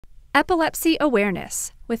Epilepsy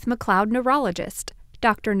Awareness with McLeod Neurologist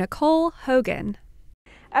Dr. Nicol Hogan.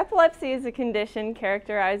 Epilepsy is a condition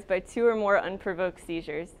characterized by 2 or more unprovoked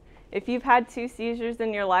seizures. If you've had 2 seizures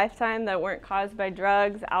in your lifetime that weren't caused by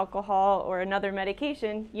drugs, alcohol, or another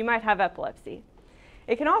medication, you might have epilepsy.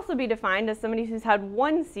 It can also be defined as somebody who's had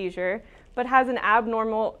 1 seizure but has an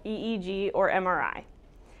abnormal EEG or MRI.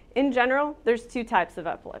 In general, there's 2 types of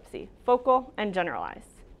epilepsy, focal and generalized.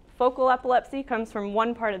 Focal epilepsy comes from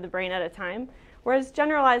one part of the brain at a time, whereas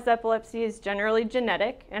generalized epilepsy is generally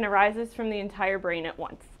genetic and arises from the entire brain at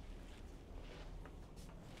once.